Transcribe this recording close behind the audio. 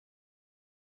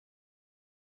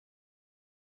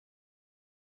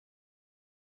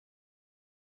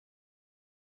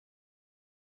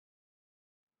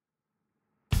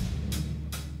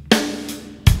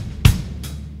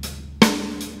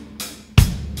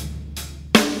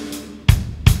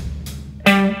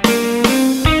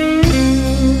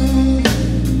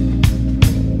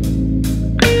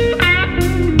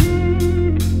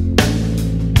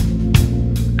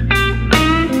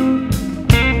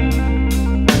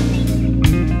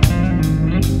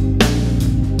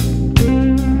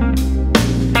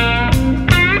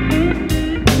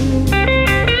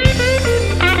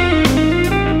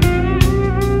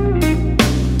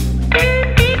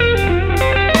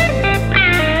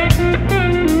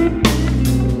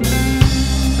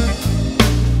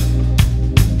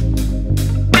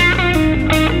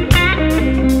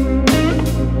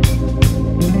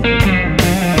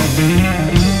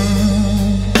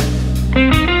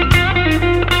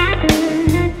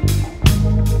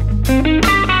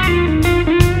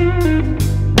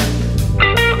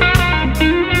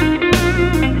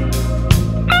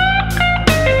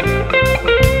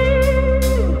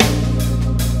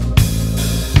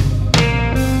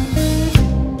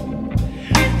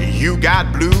You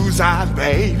got blues eyes,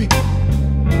 baby,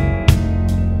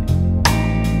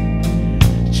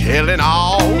 telling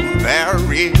all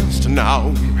there is to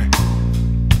know.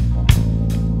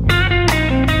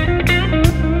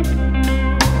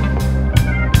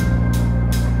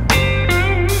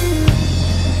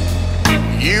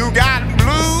 You got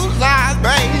blues eyes,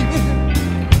 baby,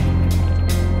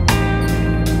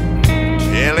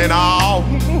 telling all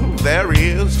there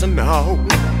is to know.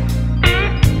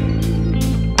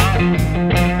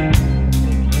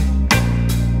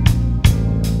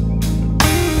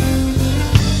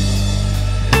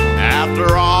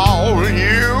 After all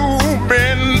you've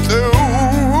been through,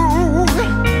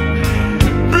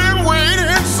 been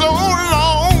waiting so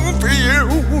long for you.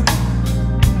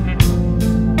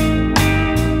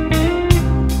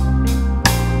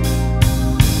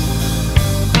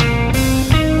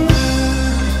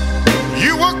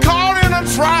 You were caught in a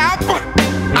trap.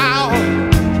 Ow.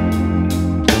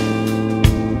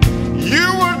 You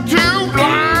were too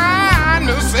blind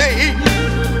to see.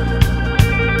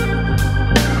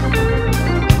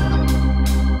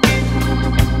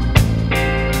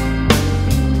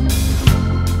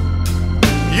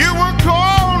 You were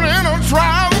caught in a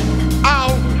trap.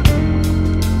 Ow.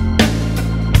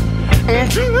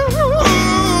 Too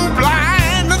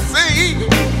blind to see.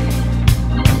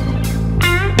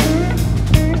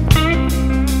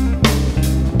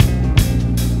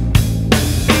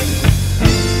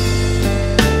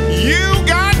 You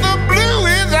got the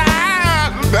bluest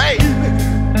eyes, baby,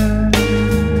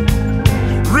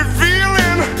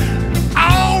 revealing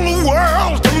all the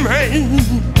world to me.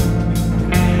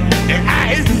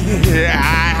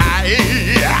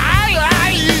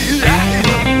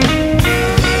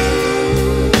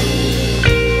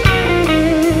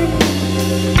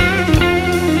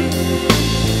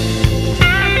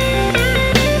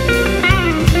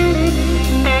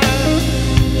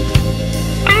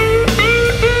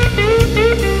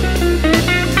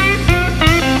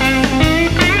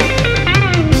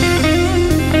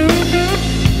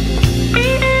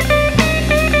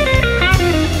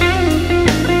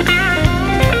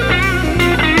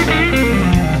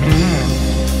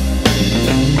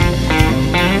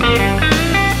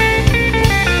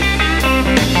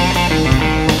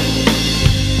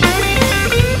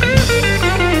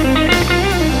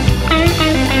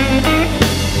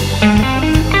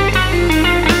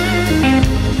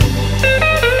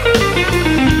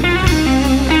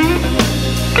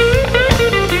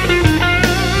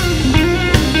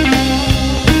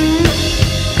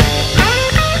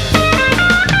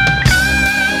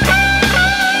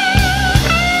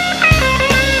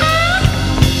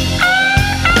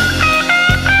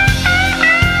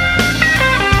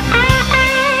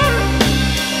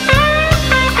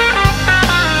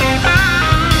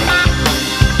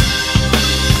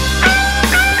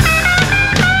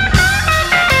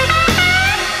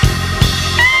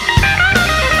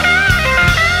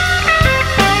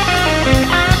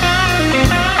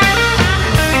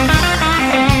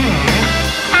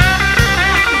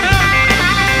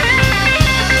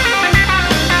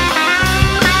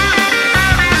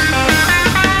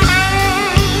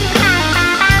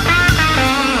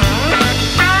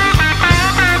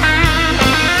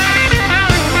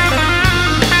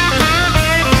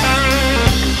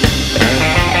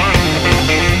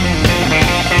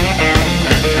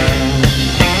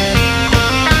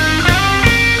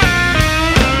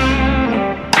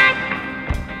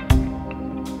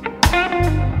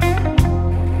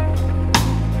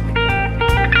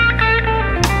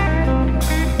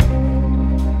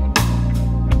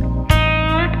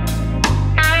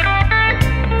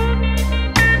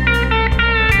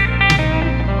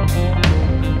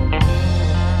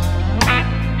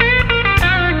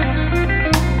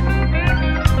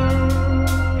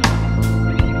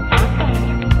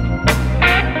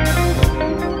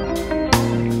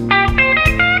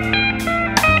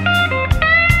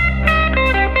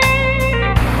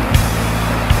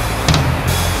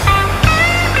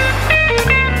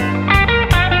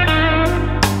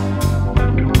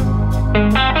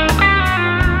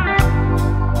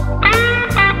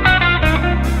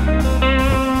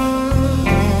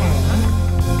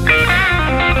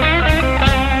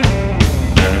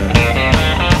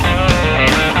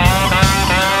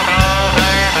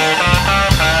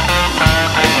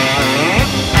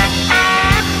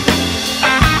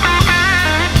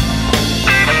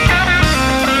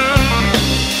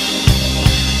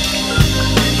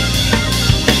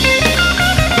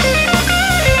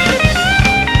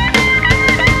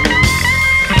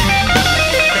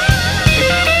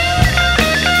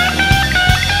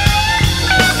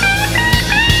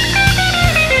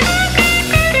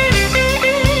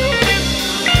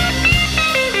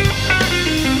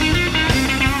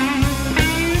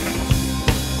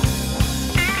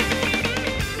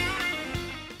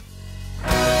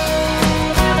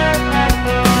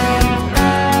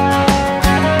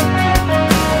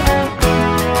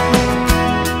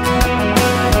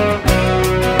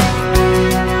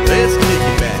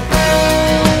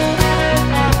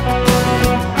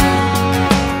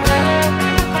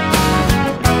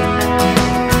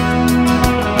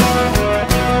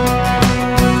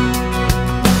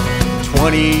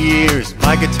 20 years,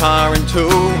 my guitar in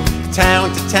tow, town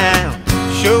to town,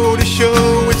 show to show.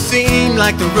 It seemed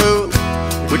like the road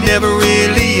would never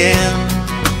really end.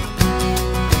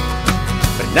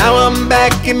 But now I'm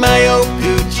back in my old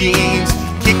blue jeans,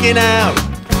 kicking out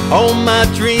all my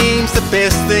dreams. The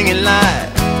best thing in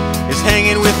life is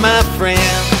hanging with my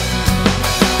friends.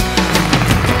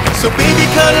 So baby,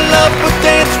 cuddle up or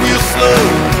dance real slow,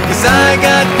 'cause I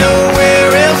got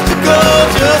nowhere else to go.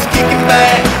 Just kicking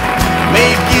back,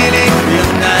 making it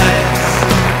real nice.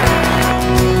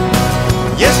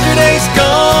 Yesterday's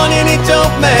gone and it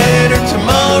don't matter.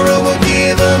 Tomorrow will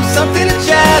give them something to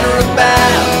chatter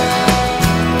about.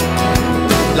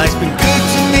 Life's been good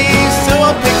to me, so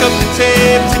I'll pick up the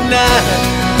tab tonight.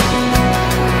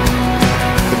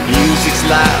 The music's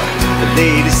loud, the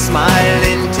ladies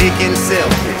smiling, taking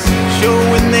selfies,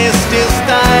 showing they're still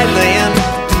styling.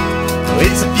 Oh,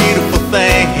 it's a beautiful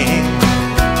thing.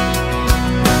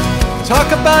 Talk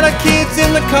about our kids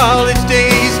in the college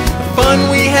days, the fun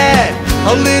we had,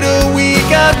 how little we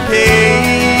got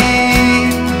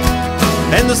paid,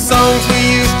 and the songs we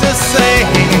used to sing.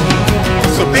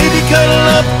 So baby, cuddle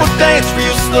up or dance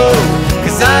real slow,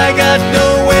 'cause I got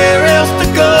nowhere else to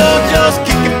go. Just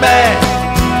kicking back,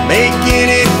 making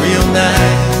it real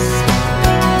nice.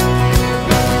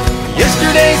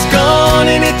 Yesterday's gone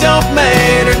and it don't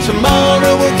matter.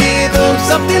 Tomorrow will give them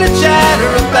something to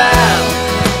chatter about.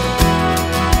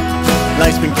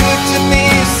 Life's been good to me,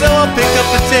 so I'll pick up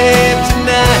the tab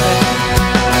tonight.